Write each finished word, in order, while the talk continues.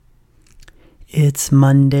It's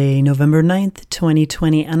Monday, November 9th,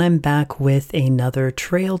 2020, and I'm back with another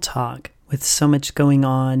Trail Talk. With so much going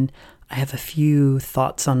on, I have a few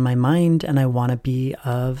thoughts on my mind, and I want to be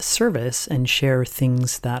of service and share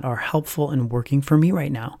things that are helpful and working for me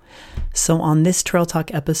right now. So on this Trail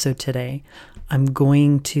Talk episode today, I'm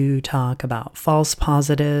going to talk about false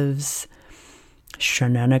positives,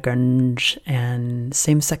 shenanigans, and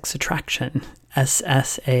same-sex attraction,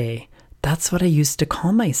 SSA. That's what I used to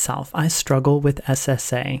call myself. I struggle with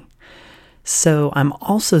SSA. So I'm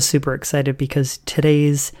also super excited because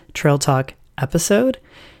today's Trail Talk episode,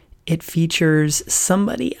 it features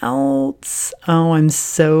somebody else. Oh, I'm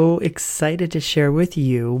so excited to share with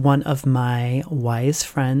you one of my wise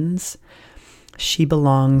friends. She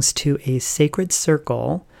belongs to a sacred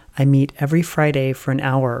circle. I meet every Friday for an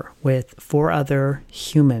hour with 4 other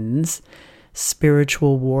humans,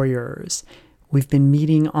 spiritual warriors. We've been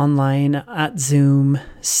meeting online at Zoom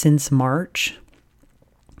since March,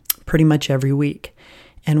 pretty much every week.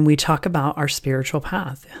 And we talk about our spiritual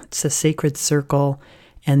path. It's a sacred circle.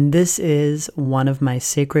 And this is one of my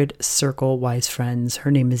sacred circle wise friends. Her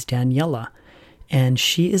name is Daniela. And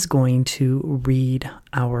she is going to read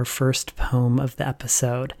our first poem of the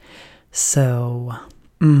episode. So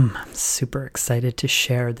I'm super excited to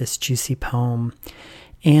share this juicy poem.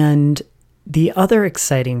 And the other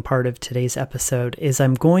exciting part of today's episode is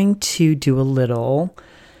I'm going to do a little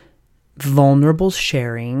vulnerable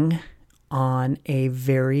sharing on a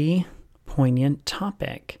very poignant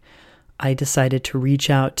topic. I decided to reach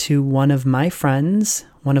out to one of my friends,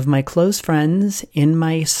 one of my close friends in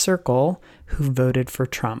my circle who voted for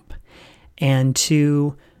Trump, and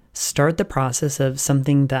to start the process of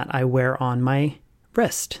something that I wear on my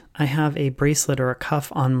wrist. I have a bracelet or a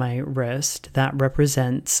cuff on my wrist that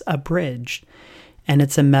represents a bridge. And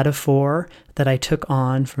it's a metaphor that I took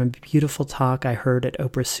on from a beautiful talk I heard at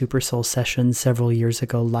Oprah's Super Soul Session several years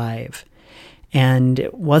ago live. And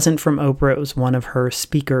it wasn't from Oprah, it was one of her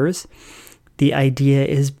speakers. The idea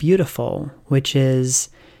is beautiful, which is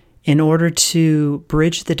in order to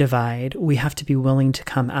bridge the divide, we have to be willing to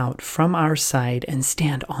come out from our side and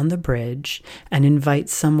stand on the bridge and invite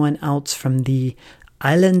someone else from the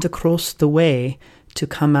island across the way to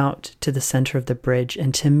come out to the center of the bridge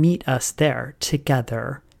and to meet us there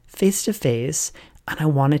together, face to face. And I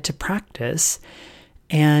wanted to practice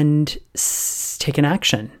and taking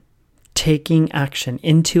action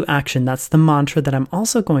into action. That's the mantra that I'm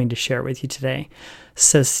also going to share with you today.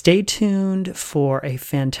 So stay tuned for a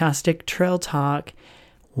fantastic Trail Talk.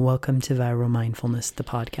 Welcome to Viral Mindfulness, the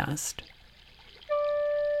podcast.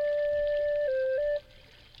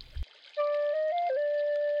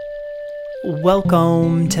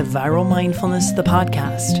 Welcome to Viral Mindfulness, the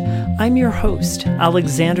podcast. I'm your host,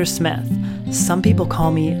 Alexander Smith. Some people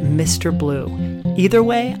call me Mr. Blue. Either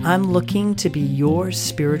way, I'm looking to be your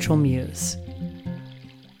spiritual muse.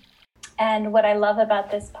 And what I love about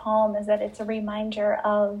this poem is that it's a reminder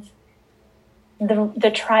of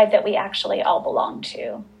the tribe that we actually all belong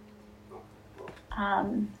to.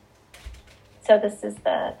 So this is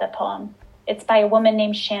the poem. It's by a woman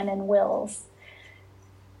named Shannon Wills.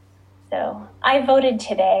 So I voted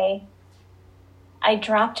today. I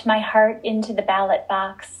dropped my heart into the ballot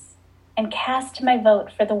box and cast my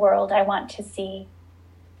vote for the world I want to see.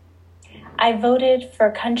 I voted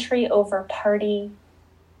for country over party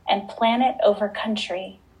and planet over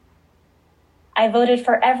country. I voted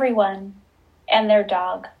for everyone and their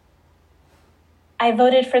dog. I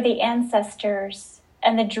voted for the ancestors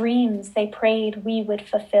and the dreams they prayed we would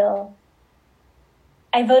fulfill.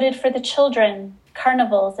 I voted for the children,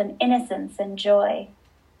 carnivals and innocence and joy.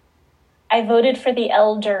 I voted for the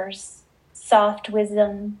elders, soft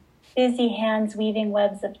wisdom, busy hands weaving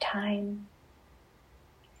webs of time.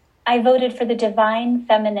 I voted for the divine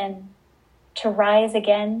feminine to rise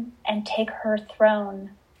again and take her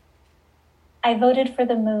throne. I voted for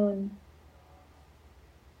the moon.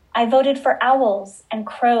 I voted for owls and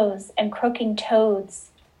crows and croaking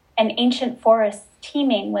toads and ancient forests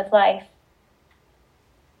teeming with life.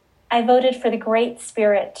 I voted for the Great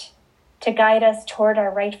Spirit to guide us toward our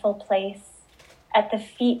rightful place at the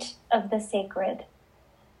feet of the sacred,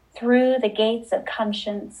 through the gates of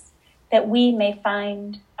conscience, that we may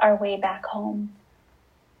find our way back home.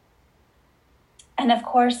 And of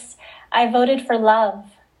course, I voted for love.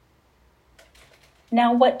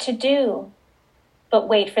 Now what to do but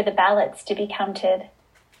wait for the ballots to be counted?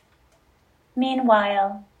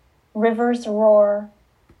 Meanwhile, rivers roar,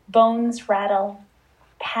 bones rattle,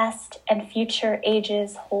 past and future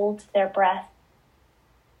ages hold their breath.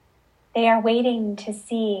 They are waiting to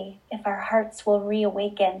see if our hearts will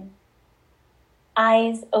reawaken.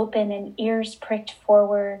 Eyes open and ears pricked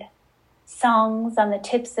forward, songs on the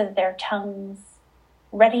tips of their tongues,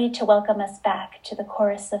 ready to welcome us back to the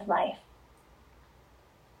chorus of life.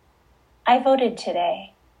 I voted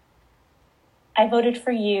today. I voted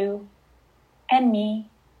for you and me,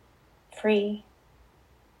 free.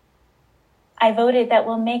 I voted that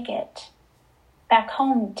we'll make it back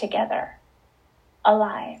home together,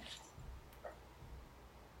 alive.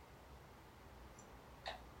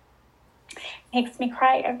 Makes me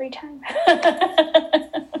cry every time.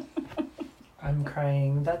 I'm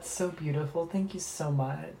crying. That's so beautiful. Thank you so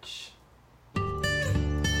much.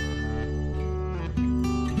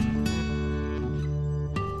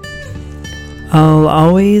 I'll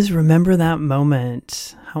always remember that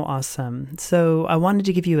moment. How awesome. So I wanted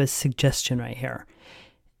to give you a suggestion right here.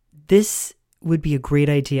 This would be a great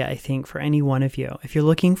idea, I think, for any one of you. If you're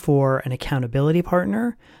looking for an accountability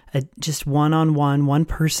partner, just one-on-one, one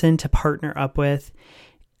person to partner up with,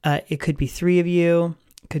 it could be 3 of you,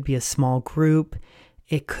 it could be a small group,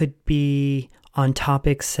 it could be on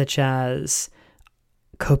topics such as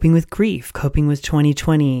coping with grief, coping with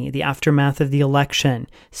 2020, the aftermath of the election,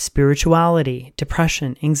 spirituality,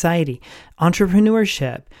 depression, anxiety,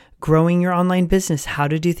 entrepreneurship, growing your online business, how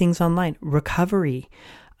to do things online, recovery,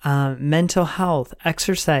 mental health,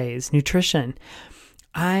 exercise, nutrition.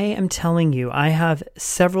 I am telling you, I have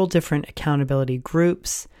several different accountability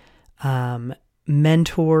groups,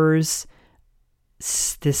 mentors,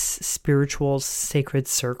 this spiritual sacred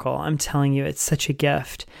circle. I'm telling you, it's such a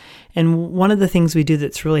gift. And one of the things we do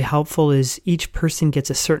that's really helpful is each person gets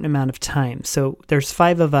a certain amount of time. So there's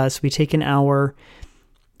 5 of us. We take an hour.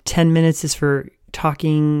 10 minutes is for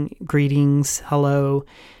talking, greetings, hello,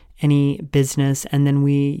 any business. And then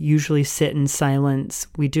we usually sit in silence.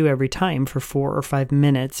 We do every time for 4 or 5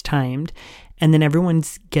 minutes timed. And then everyone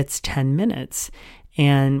gets 10 minutes.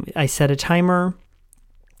 And I set a timer.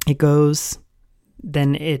 It goes,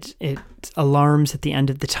 then it alarms at the end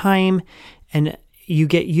of the time. And you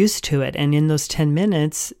get used to it. And in those 10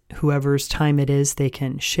 minutes, whoever's time it is, they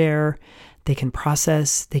can share, they can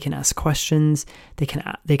process, they can ask questions, they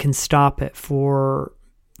can stop it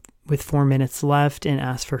with 4 minutes left and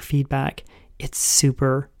ask for feedback. It's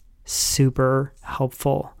super, super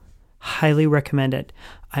helpful. Highly recommend it.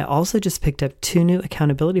 I also just picked up 2 new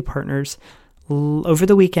accountability partners over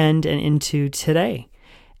the weekend and into today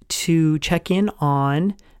to check in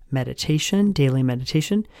on meditation, daily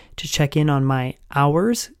meditation, to check in on my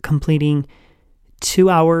hours, completing 10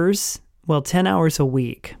 hours a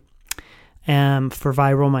week for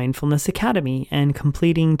Viral Mindfulness Academy, and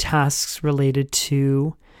completing tasks related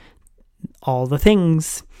to all the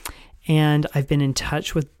things. And I've been in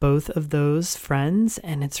touch with both of those friends,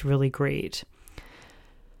 and it's really great.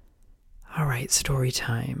 All right, story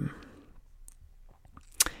time.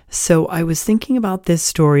 So I was thinking about this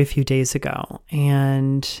story a few days ago,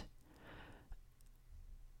 and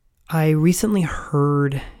I recently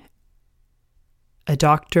heard a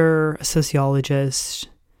doctor, a sociologist,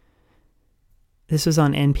 this was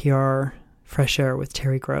on NPR, Fresh Air with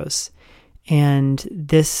Terry Gross, and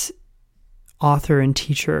this author and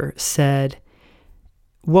teacher said,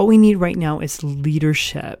 what we need right now is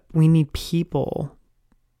leadership. We need people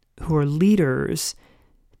who are leaders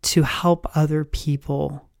to help other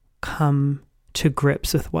people come to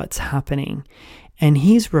grips with what's happening. And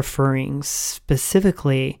he's referring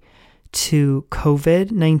specifically to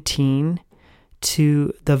COVID-19,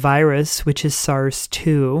 to the virus, which is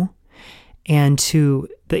SARS-2, and to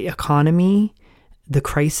the economy, the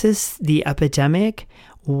crisis, the epidemic,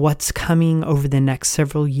 what's coming over the next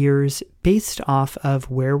several years based off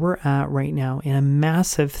of where we're at right now in a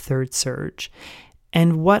massive third surge.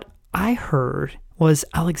 And what I heard was,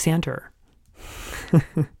 Alexander,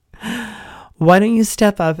 why don't you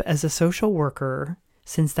step up as a social worker,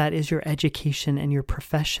 since that is your education and your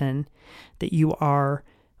profession, that you are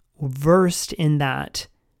versed in that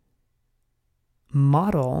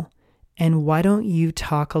model, and why don't you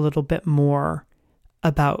talk a little bit more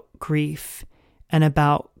about grief and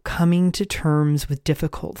about coming to terms with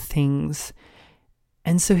difficult things?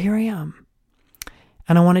 And so here I am.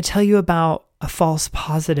 And I want to tell you about a false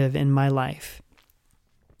positive in my life.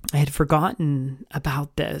 I had forgotten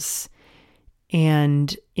about this.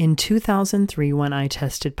 And in 2003, when I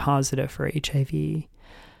tested positive for HIV,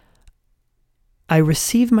 I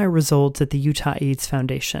received my results at the Utah AIDS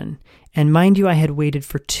Foundation. And mind you, I had waited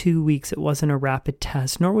for 2 weeks. It wasn't a rapid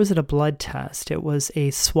test, nor was it a blood test. It was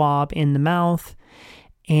a swab in the mouth,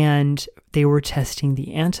 and they were testing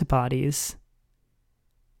the antibodies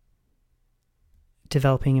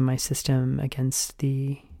developing in my system against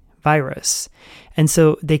the virus. And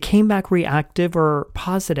so they came back reactive or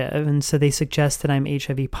positive. And so they suggest that I'm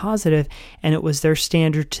HIV positive. And it was their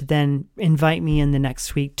standard to then invite me in the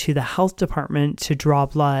next week to the health department to draw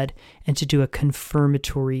blood and to do a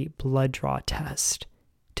confirmatory blood draw test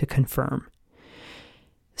to confirm.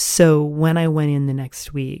 So when I went in the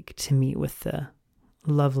next week to meet with the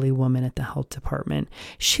lovely woman at the health department,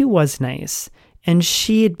 she was nice. And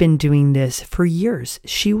she had been doing this for years.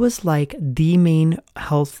 She was like the main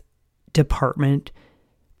health department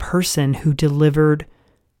person who delivered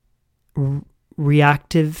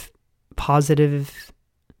reactive positive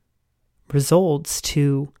results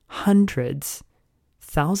to hundreds,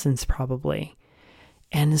 thousands probably,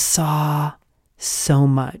 and saw so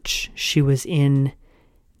much. She was in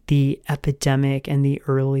the epidemic and the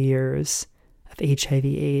early years of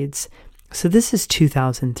HIV/AIDS. So this is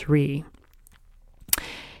 2003.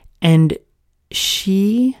 And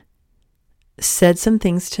she said some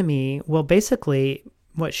things to me. Well, basically,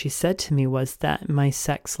 what she said to me was that my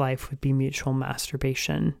sex life would be mutual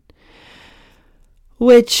masturbation,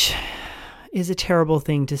 which is a terrible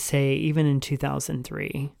thing to say even in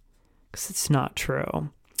 2003, because it's not true.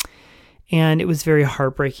 And it was very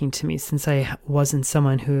heartbreaking to me since I wasn't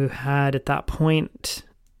someone who had at that point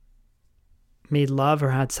made love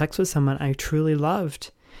or had sex with someone I truly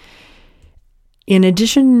loved. In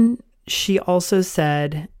addition, she also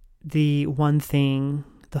said the one thing,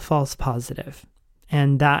 the false positive.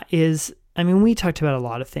 And that is, we talked about a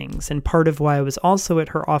lot of things. And part of why I was also at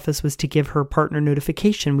her office was to give her partner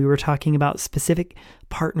notification. We were talking about specific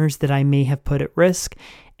partners that I may have put at risk.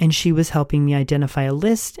 And she was helping me identify a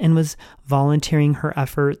list and was volunteering her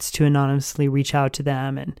efforts to anonymously reach out to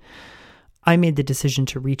them. And I made the decision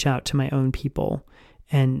to reach out to my own people.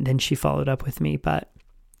 And then she followed up with me. But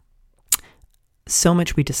so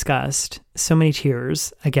much we discussed, so many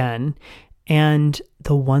tears again. And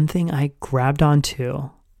the one thing I grabbed onto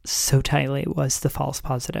so tightly was the false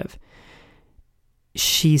positive.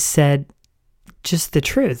 She said just the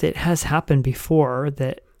truth. It has happened before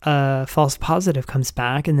that a false positive comes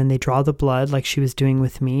back and then they draw the blood like she was doing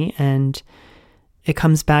with me, and it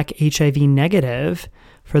comes back HIV negative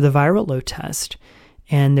for the viral load test.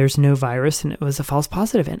 And there's no virus and it was a false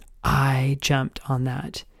positive. And I jumped on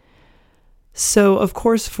that. So, of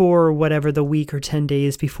course, for whatever the week or 10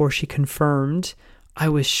 days before she confirmed, I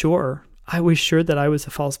was sure that I was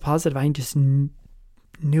a false positive. I just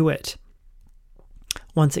knew it.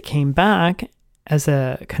 Once it came back as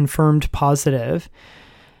a confirmed positive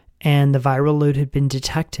and the viral load had been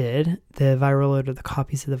detected, the viral load are the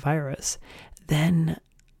copies of the virus, then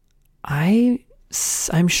I'm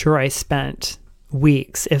sure I spent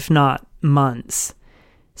weeks, if not months,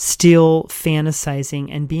 still fantasizing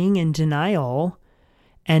and being in denial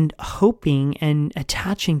and hoping and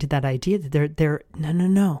attaching to that idea that they're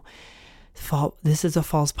no. This is a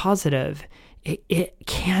false positive. It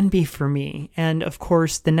can be for me. And of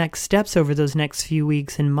course, the next steps over those next few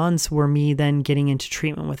weeks and months were me then getting into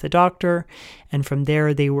treatment with a doctor. And from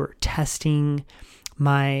there, they were testing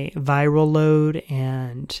my viral load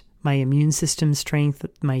and my immune system strength,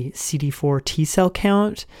 my CD4 T cell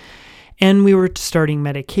count. And we were starting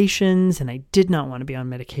medications, and I did not want to be on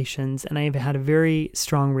medications. And I had a very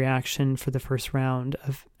strong reaction for the first round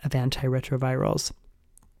of antiretrovirals.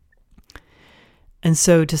 And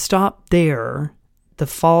so to stop there, the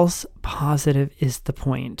false positive is the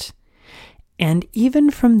point. And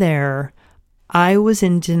even from there, I was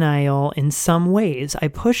in denial in some ways. I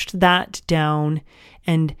pushed that down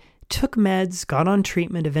and took meds, got on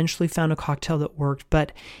treatment, eventually found a cocktail that worked.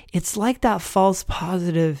 But it's like that false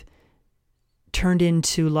positive turned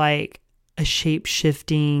into like a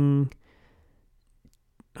shape-shifting,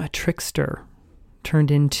 a trickster, turned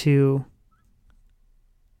into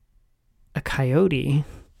a coyote.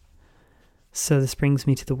 So this brings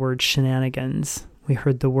me to the word shenanigans. We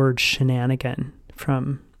heard the word shenanigan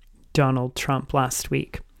from Donald Trump last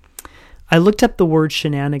week. I looked up the word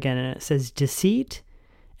shenanigan and it says deceit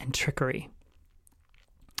and trickery.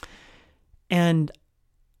 And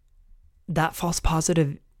that false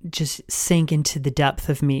positive just sank into the depth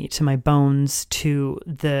of me, to my bones,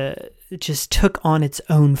 it just took on its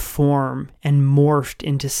own form and morphed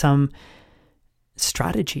into some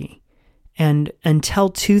strategy. And until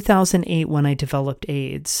 2008, when I developed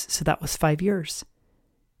AIDS, so that was 5 years,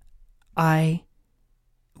 I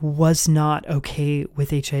was not okay with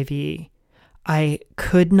HIV. I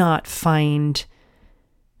could not find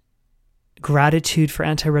gratitude for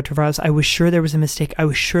antiretrovirals. I was sure there was a mistake. I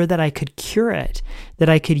was sure that I could cure it, that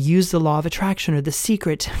I could use the law of attraction or the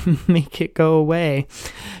secret to make it go away,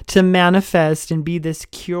 to manifest and be this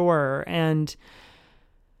cure. And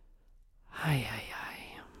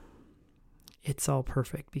it's all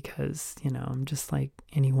perfect because, I'm just like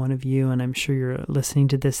any one of you, and I'm sure you're listening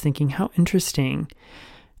to this thinking, how interesting.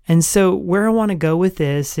 And so where I want to go with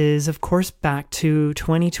this is, of course, back to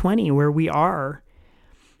 2020, where we are.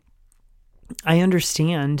 I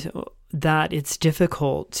understand that it's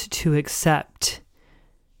difficult to accept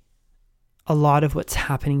a lot of what's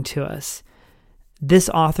happening to us. This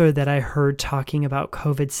author that I heard talking about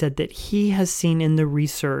COVID said that he has seen in the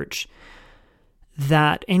research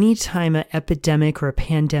that anytime an epidemic or a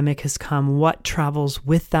pandemic has come, what travels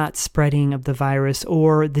with that spreading of the virus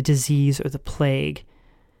or the disease or the plague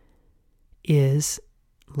is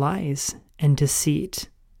lies and deceit.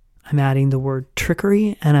 I'm adding the word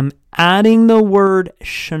trickery, and I'm adding the word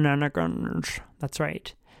shenanigans. That's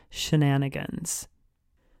right, shenanigans.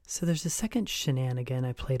 So there's a second shenanigan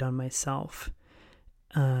I played on myself.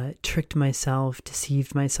 Tricked myself,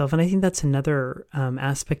 deceived myself. And I think that's another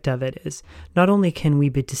aspect of it is not only can we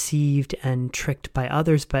be deceived and tricked by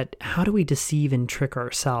others, but how do we deceive and trick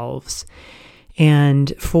ourselves?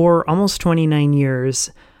 And for almost 29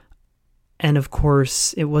 years, and of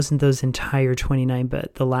course, it wasn't those entire 29,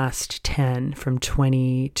 but the last 10 from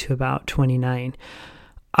 20 to about 29,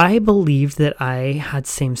 I believed that I had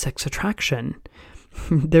same-sex attraction.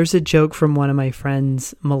 There's a joke from one of my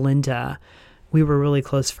friends, Melinda. We were really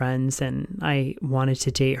close friends, and I wanted to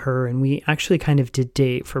date her, and we actually kind of did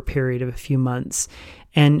date for a period of a few months.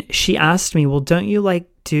 And she asked me, well, don't you like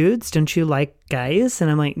dudes? Don't you like guys? And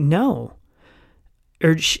I'm like, no.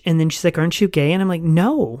 And then she's like, aren't you gay? And I'm like,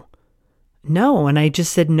 no. And I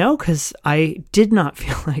just said no, because I did not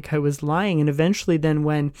feel like I was lying. And eventually then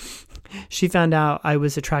when she found out I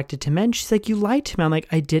was attracted to men, she's like, you lied to me. I'm like,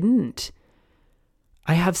 I didn't.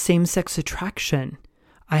 I have same-sex attraction.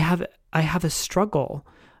 I have a struggle,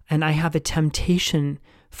 and I have a temptation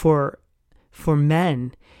for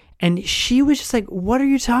men. And she was just like, what are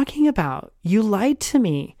you talking about? You lied to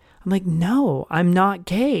me. I'm like, no, I'm not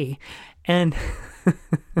gay. And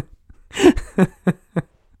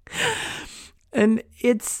and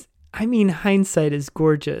hindsight is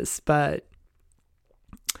gorgeous, but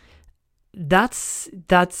that's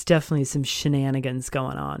definitely some shenanigans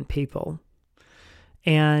going on, people.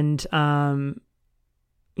 And,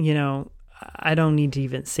 I don't need to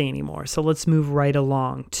even say anymore. So let's move right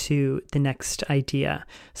along to the next idea.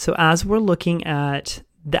 So as we're looking at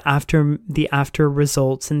the after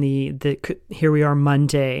results and here we are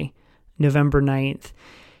Monday, November 9th,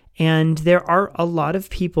 and there are a lot of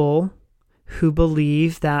people who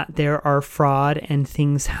believe that there are fraud and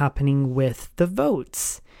things happening with the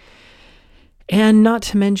votes. And not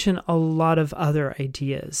to mention a lot of other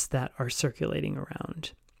ideas that are circulating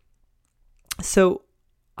around. So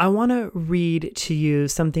I want to read to you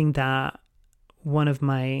something that one of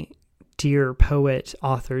my dear poet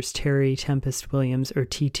authors, Terry Tempest Williams, or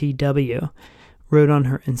TTW, wrote on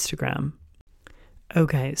her Instagram.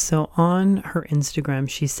 Okay, so on her Instagram,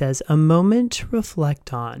 she says, a moment to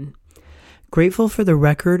reflect on. Grateful for the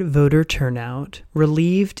record voter turnout.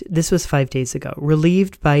 Relieved, this was 5 days ago,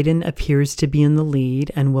 relieved Biden appears to be in the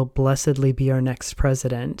lead and will blessedly be our next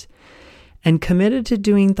president. And committed to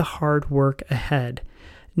doing the hard work ahead,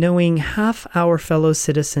 knowing half our fellow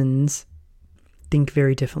citizens think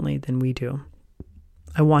very differently than we do.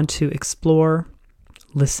 I want to explore,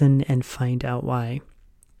 listen, and find out why.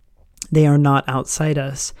 They are not outside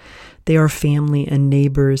us. They are family and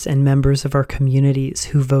neighbors and members of our communities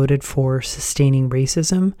who voted for sustaining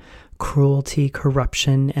racism, cruelty,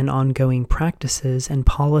 corruption, and ongoing practices and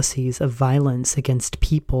policies of violence against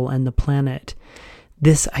people and the planet.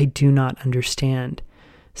 This I do not understand.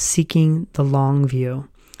 Seeking the long view.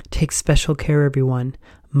 Take special care, everyone.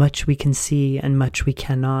 Much we can see and much we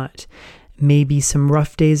cannot. Maybe some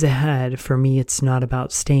rough days ahead. For me, it's not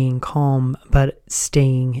about staying calm, but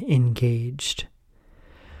staying engaged.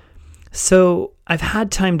 So I've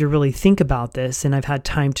had time to really think about this, and I've had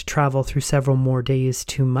time to travel through several more days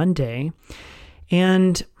to Monday.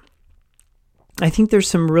 And I think there's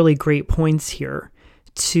some really great points here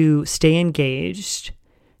to stay engaged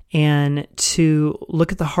and to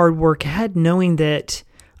look at the hard work ahead, knowing that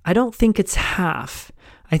I don't think it's half.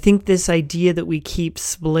 I think this idea that we keep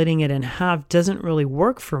splitting it in half doesn't really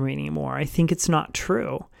work for me anymore. I think it's not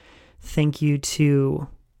true. Thank you to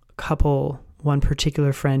one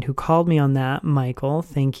particular friend who called me on that, Michael.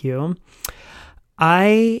 Thank you.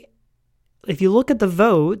 If you look at the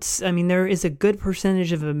votes, there is a good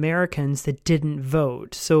percentage of Americans that didn't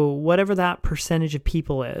vote. So whatever that percentage of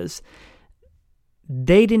people is,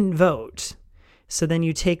 they didn't vote. So then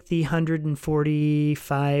you take the 40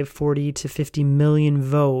 to 50 million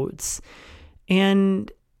votes,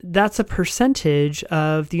 and that's a percentage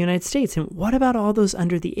of the United States. And what about all those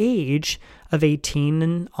under the age of 18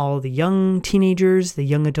 and all the young teenagers, the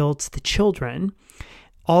young adults, the children,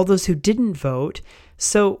 all those who didn't vote?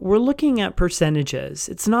 So we're looking at percentages.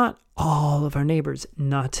 It's not all of our neighbors.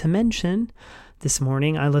 Not to mention, this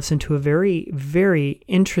morning I listened to a very, very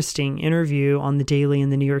interesting interview on the Daily in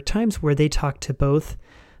the New York Times where they talked to both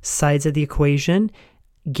sides of the equation,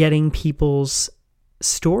 getting people's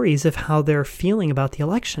stories of how they're feeling about the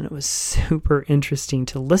election. It was super interesting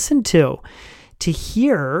to listen to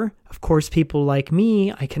hear. Of course, people like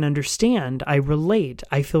me, I can understand, I relate,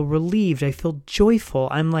 I feel relieved, I feel joyful.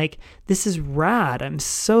 I'm like, this is rad. I'm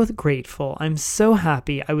so grateful. I'm so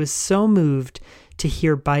happy. I was so moved to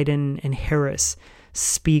hear Biden and Harris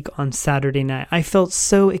speak on Saturday night. I felt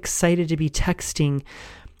so excited to be texting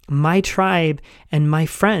my tribe and my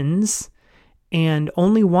friends and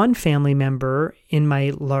only one family member in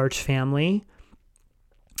my large family.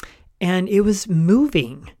 And it was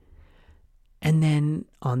moving. And then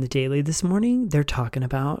on the Daily this morning, they're talking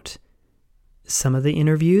about some of the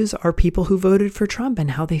interviews are people who voted for Trump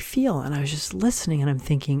and how they feel. And I was just listening and I'm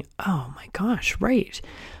thinking, oh my gosh, right.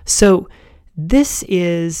 So this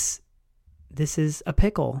is a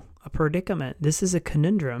pickle, a predicament. This is a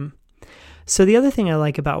conundrum. So the other thing I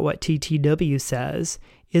like about what TTW says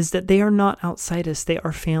is that they are not outside us. They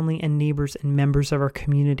are family and neighbors and members of our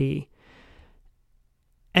community.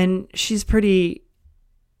 And she's pretty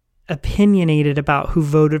opinionated about who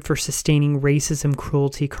voted for sustaining racism,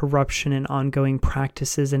 cruelty, corruption, and ongoing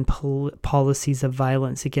practices and policies of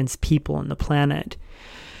violence against people on the planet.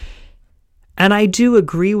 And I do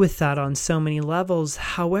agree with that on so many levels.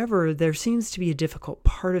 However, there seems to be a difficult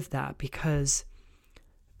part of that because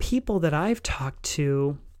people that I've talked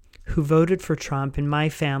to who voted for Trump in my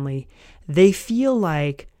family, they feel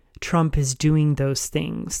like Trump is doing those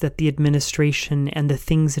things, that the administration and the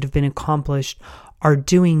things that have been accomplished are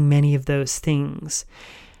doing many of those things.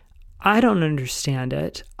 I don't understand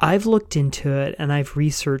it. I've looked into it and I've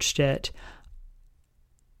researched it.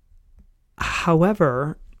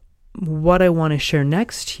 However, what I want to share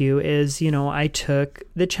next to you is, I took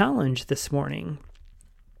the challenge this morning.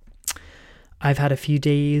 I've had a few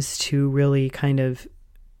days to really kind of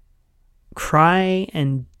cry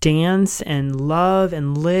and dance and love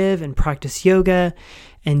and live and practice yoga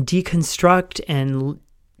and deconstruct and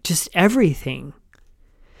just everything.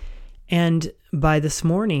 And by this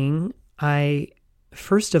morning, I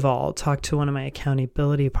first of all talked to one of my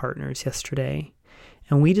accountability partners yesterday,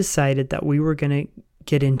 and we decided that we were going to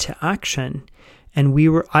get into action. And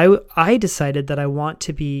I decided that I want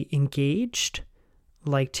to be engaged,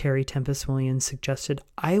 like Terry Tempest Williams suggested.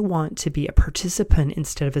 I want to be a participant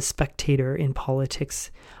instead of a spectator in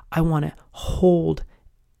politics. I want to hold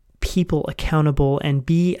people accountable and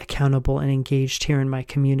be accountable and engaged here in my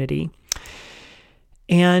community.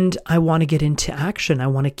 And I want to get into action. I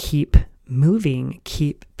want to keep moving,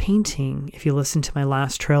 keep painting. If you listen to my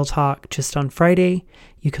last trail talk just on Friday,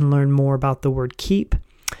 you can learn more about the word keep.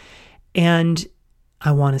 And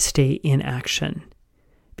I want to stay in action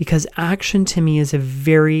because action to me is a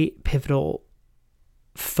very pivotal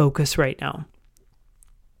focus right now.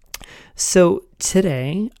 So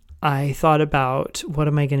today I thought about what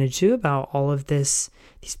am I going to do about all of these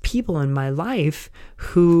people in my life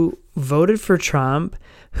who voted for Trump,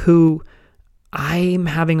 who I'm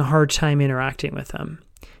having a hard time interacting with them.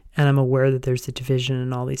 And I'm aware that there's a division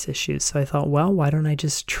in all these issues. So I thought, well, why don't I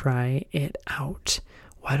just try it out?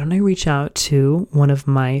 Why don't I reach out to one of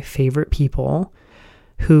my favorite people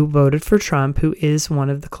who voted for Trump, who is one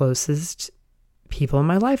of the closest people in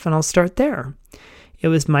my life? And I'll start there. It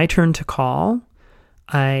was my turn to call.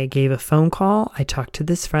 I gave a phone call. I talked to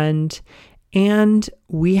this friend. And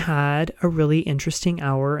we had a really interesting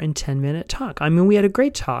hour and 10-minute talk. I mean, we had a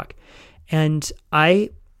great talk. And I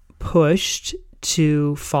pushed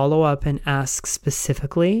to follow up and ask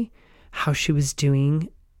specifically how she was doing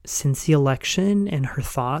since the election and her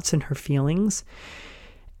thoughts and her feelings.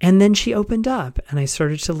 And then she opened up and I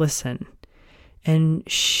started to listen. And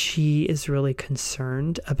she is really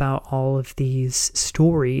concerned about all of these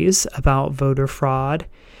stories about voter fraud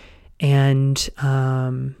and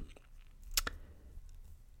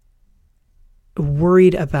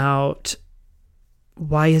worried about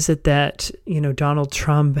why is it that, Donald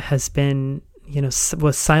Trump has been,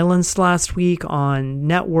 was silenced last week on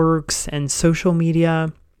networks and social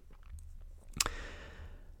media.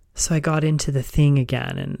 So I got into the thing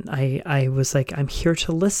again and I was like, I'm here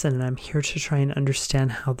to listen and I'm here to try and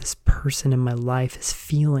understand how this person in my life is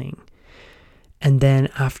feeling. And then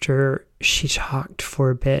after she talked for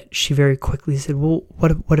a bit, she very quickly said, well,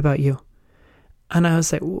 what about you? And I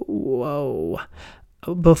was like, whoa,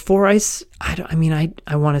 before I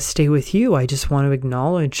want to stay with you. I just want to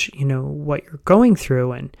acknowledge, what you're going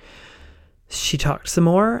through. And she talked some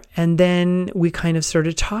more, and then we kind of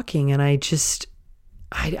started talking, and I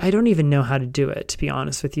don't even know how to do it, to be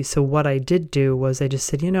honest with you. So what I did do was I just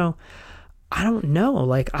said, I don't know,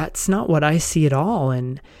 like, it's not what I see at all.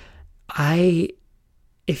 And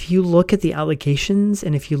if you look at the allegations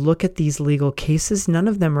and if you look at these legal cases, none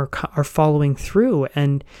of them are following through.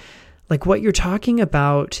 And like what you're talking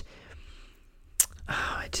about,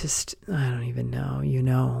 I don't even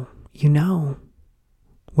know,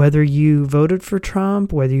 whether you voted for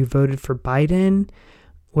Trump, whether you voted for Biden,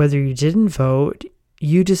 whether you didn't vote,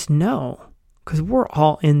 you just know, because we're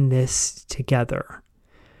all in this together.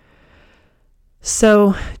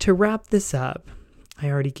 So to wrap this up, I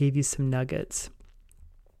already gave you some nuggets.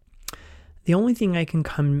 The only thing I can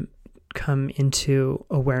come into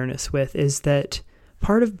awareness with is that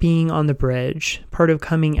part of being on the bridge, part of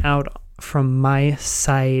coming out from my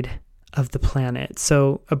side of the planet.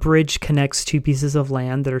 So a bridge connects two pieces of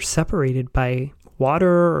land that are separated by water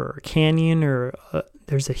or a canyon, or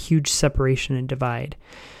there's a huge separation and divide.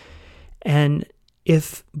 And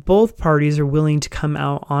if both parties are willing to come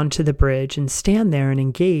out onto the bridge and stand there and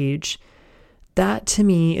engage, that to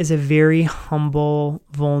me is a very humble,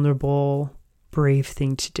 vulnerable, brave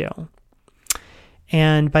thing to do.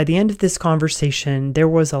 And by the end of this conversation, there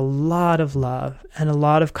was a lot of love and a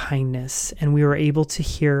lot of kindness, and we were able to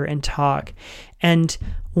hear and talk. And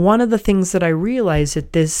one of the things that I realized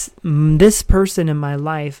that this person in my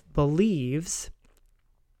life believes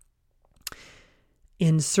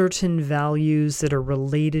in certain values that are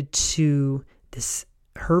related to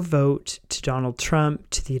her vote, to Donald Trump,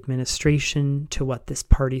 to the administration, to what this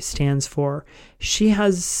party stands for. She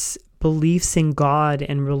has beliefs in God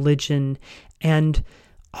and religion, and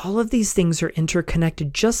all of these things are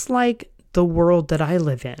interconnected, just like the world that I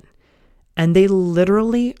live in. And they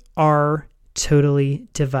literally are totally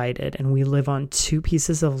divided, and we live on two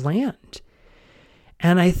pieces of land.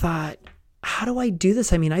 And I thought, how do I do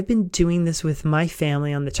this? I mean, I've been doing this with my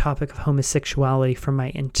family on the topic of homosexuality for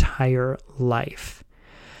my entire life.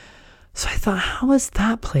 So I thought, how has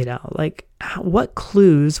that played out? Like, what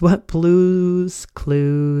blues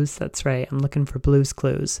clues? That's right. I'm looking for blues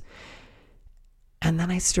clues. And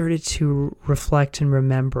then I started to reflect and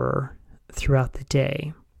remember throughout the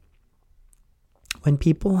day. When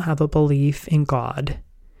people have a belief in God,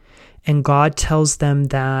 and God tells them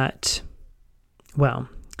that,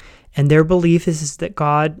 and their belief is that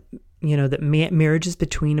God, that marriage is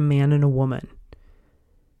between a man and a woman.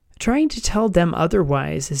 Trying to tell them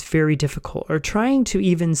otherwise is very difficult, or trying to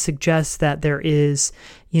even suggest that there is,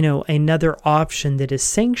 another option that is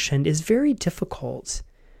sanctioned is very difficult.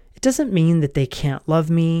 It doesn't mean that they can't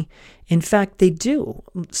love me. In fact, they do.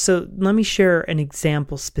 So let me share an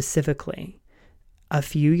example specifically. A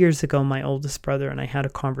few years ago, my oldest brother and I had a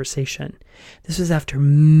conversation. This was after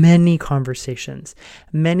many conversations,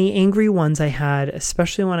 many angry ones I had,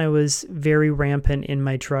 especially when I was very rampant in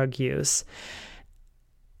my drug use.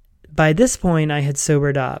 By this point, I had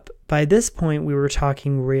sobered up. By this point, we were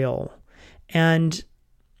talking real. And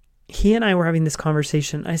he and I were having this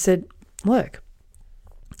conversation. I said, look,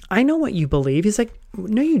 I know what you believe. He's like,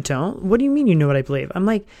 no, you don't. What do you mean you know what I believe? I'm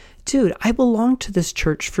like, dude, I belonged to this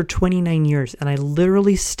church for 29 years, and I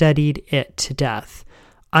literally studied it to death.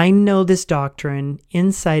 I know this doctrine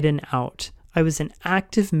inside and out. I was an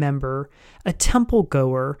active member, a temple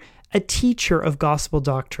goer, a teacher of gospel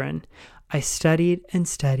doctrine. I studied and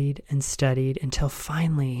studied and studied until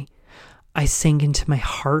finally I sank into my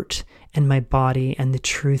heart and my body and the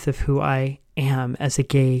truth of who I am as a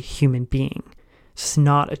gay human being. This is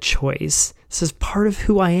not a choice. This is part of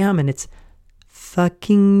who I am, and it's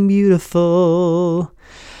fucking beautiful.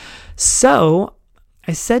 So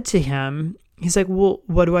I said to him, he's like, well,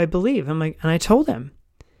 what do I believe? I'm like, and I told him.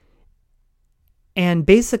 And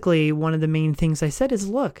basically, one of the main things I said is,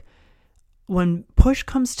 look, when push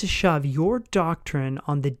comes to shove, your doctrine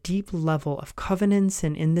on the deep level of covenants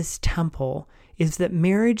and in this temple is that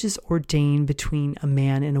marriage is ordained between a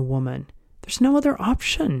man and a woman. There's no other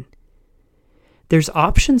option. There's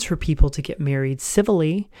options for people to get married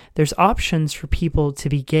civilly. There's options for people to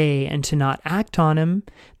be gay and to not act on them.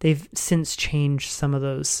 They've since changed some of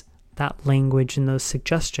that language and those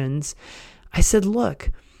suggestions. I said,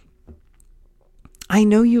 look, I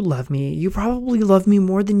know you love me. You probably love me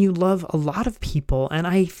more than you love a lot of people, and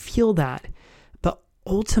I feel that. But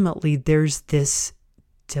ultimately, there's this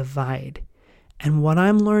divide. And what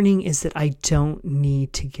I'm learning is that I don't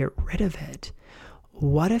need to get rid of it.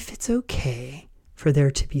 What if it's okay for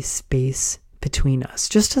there to be space between us,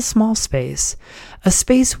 just a small space, a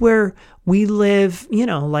space where we live,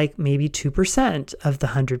 like maybe 2% of the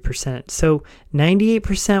 100%. So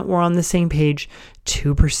 98% we're on the same page,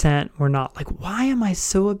 2% we're not. Like, why am I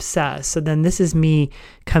so obsessed? So then this is me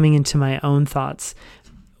coming into my own thoughts.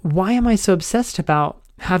 Why am I so obsessed about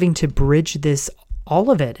having to bridge this,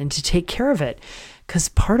 all of it, and to take care of it? Because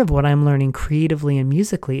part of what I'm learning creatively and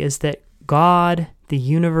musically is that God, the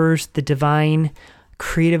universe, the divine,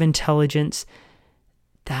 creative intelligence,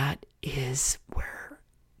 that's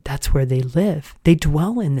where they live. They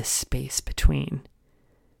dwell in this space between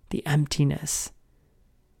the emptiness,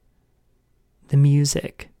 the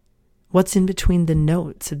music. What's in between the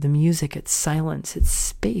notes of the music? It's silence, it's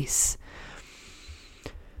space.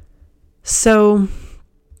 So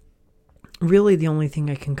really the only thing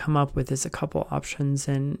I can come up with is a couple options.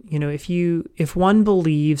 And, if one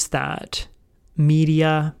believes that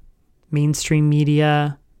media, mainstream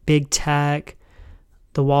media, big tech,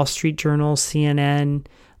 the Wall Street Journal, CNN,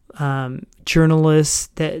 journalists,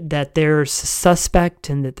 that they're suspect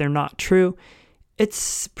and that they're not true,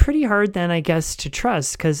 it's pretty hard then, I guess, to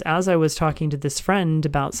trust. Because as I was talking to this friend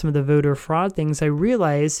about some of the voter fraud things, I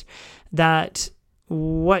realized that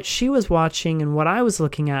what she was watching and what I was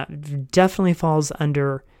looking at definitely falls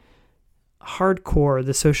under Hardcore,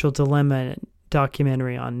 the Social Dilemma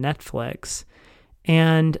documentary on Netflix.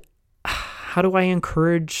 And how do I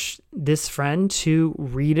encourage this friend to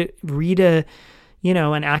read a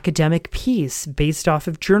an academic piece based off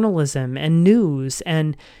of journalism and news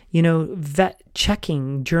and, vet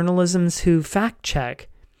checking journalisms who fact check?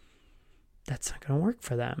 That's not going to work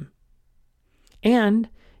for them. And,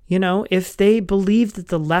 if they believe that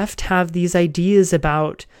the left have these ideas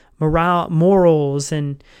about morals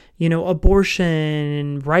and, abortion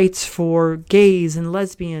and rights for gays and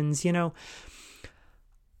lesbians,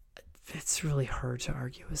 it's really hard to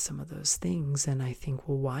argue with some of those things. And I think,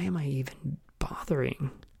 well, why am I even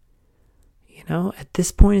bothering? At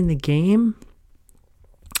this point in the game,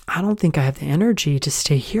 I don't think I have the energy to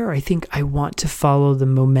stay here. I think I want to follow the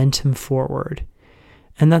momentum forward.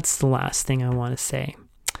 And that's the last thing I want to say.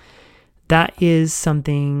 That is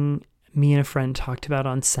something me and a friend talked about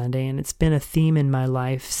on Sunday, and it's been a theme in my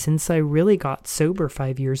life since I really got sober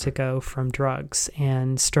 5 years ago from drugs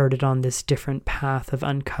and started on this different path of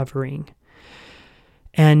uncovering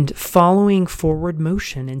and following forward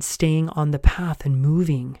motion and staying on the path and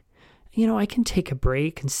moving. I can take a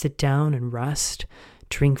break and sit down and rest,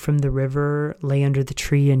 drink from the river, lay under the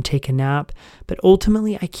tree and take a nap. But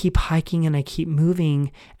ultimately, I keep hiking and I keep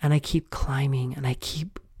moving and I keep climbing and I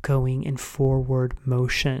keep going in forward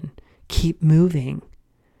motion. Keep moving.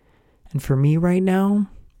 And for me right now,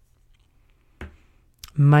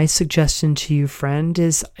 my suggestion to you, friend,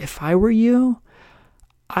 is if I were you,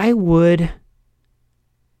 I would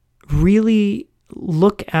really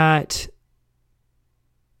look at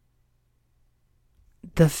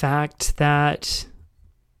the fact that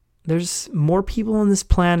there's more people on this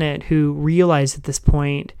planet who realize at this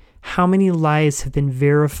point how many lies have been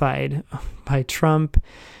verified by Trump,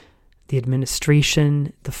 the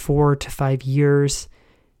administration, the 4 to 5 years.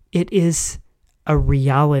 It is a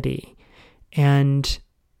reality. And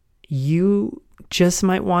you just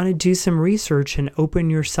might want to do some research and open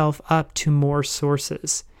yourself up to more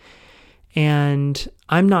sources. And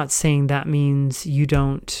I'm not saying that means you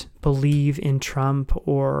don't believe in Trump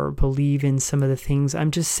or believe in some of the things.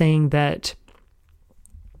 I'm just saying that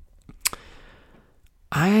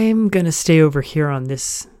I'm going to stay over here on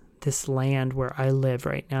this land where I live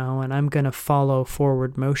right now, and I'm going to follow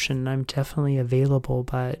forward motion. I'm definitely available,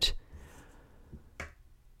 but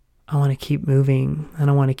I want to keep moving, and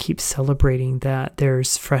I want to keep celebrating that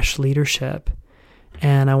there's fresh leadership,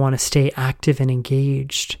 and I want to stay active and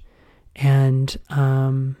engaged. And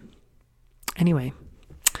anyway,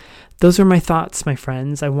 those are my thoughts, my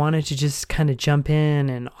friends. I wanted to just kind of jump in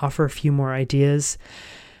and offer a few more ideas.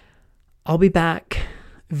 I'll be back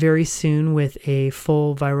very soon with a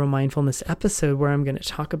full Viral Mindfulness episode where I'm going to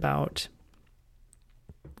talk about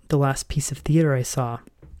the last piece of theater I saw.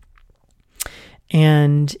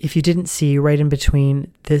 And if you didn't see, right in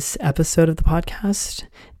between this episode of the podcast,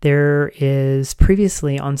 there is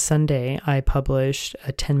previously on Sunday, I published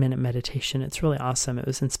a 10-minute meditation. It's really awesome. It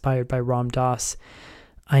was inspired by Ram Dass.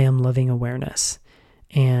 I am loving awareness.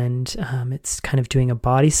 And it's kind of doing a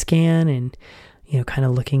body scan and, kind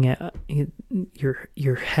of looking at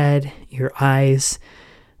your head, your eyes.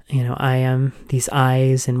 I am these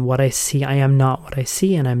eyes and what I see. I am not what I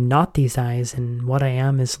see, and I'm not these eyes, and what I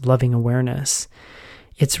am is loving awareness.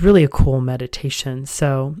 It's really a cool meditation.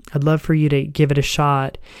 So I'd love for you to give it a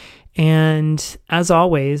shot. And as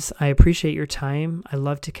always, I appreciate your time. I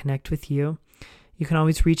love to connect with you. You can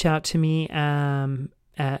always reach out to me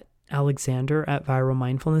at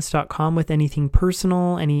alexander@viralmindfulness.com with anything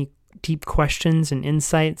personal, any deep questions and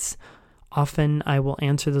insights. Often I will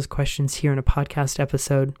answer those questions here in a podcast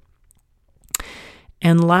episode.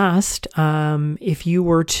 And last, if you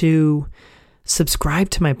were to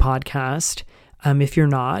subscribe to my podcast, if you're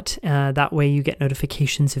not, that way you get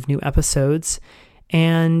notifications of new episodes.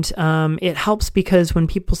 And it helps because when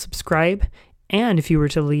people subscribe, and if you were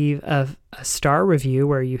to leave a star review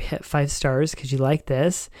where you hit 5 stars because you like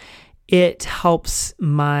this, it helps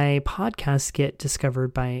my podcast get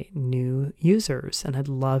discovered by new users. And I'd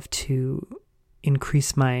love to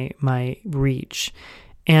increase my reach.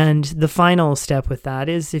 And the final step with that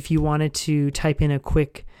is if you wanted to type in a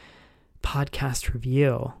quick podcast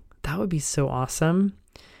review, that would be so awesome.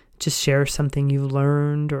 Just share something you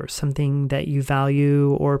learned or something that you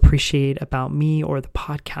value or appreciate about me or the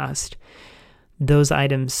podcast. Those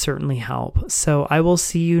items certainly help. So I will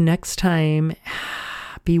see you next time.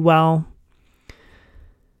 Be well.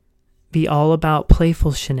 Be all about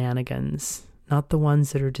playful shenanigans, not the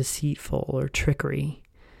ones that are deceitful or trickery,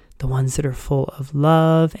 the ones that are full of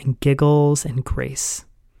love and giggles and grace.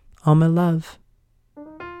 All my love.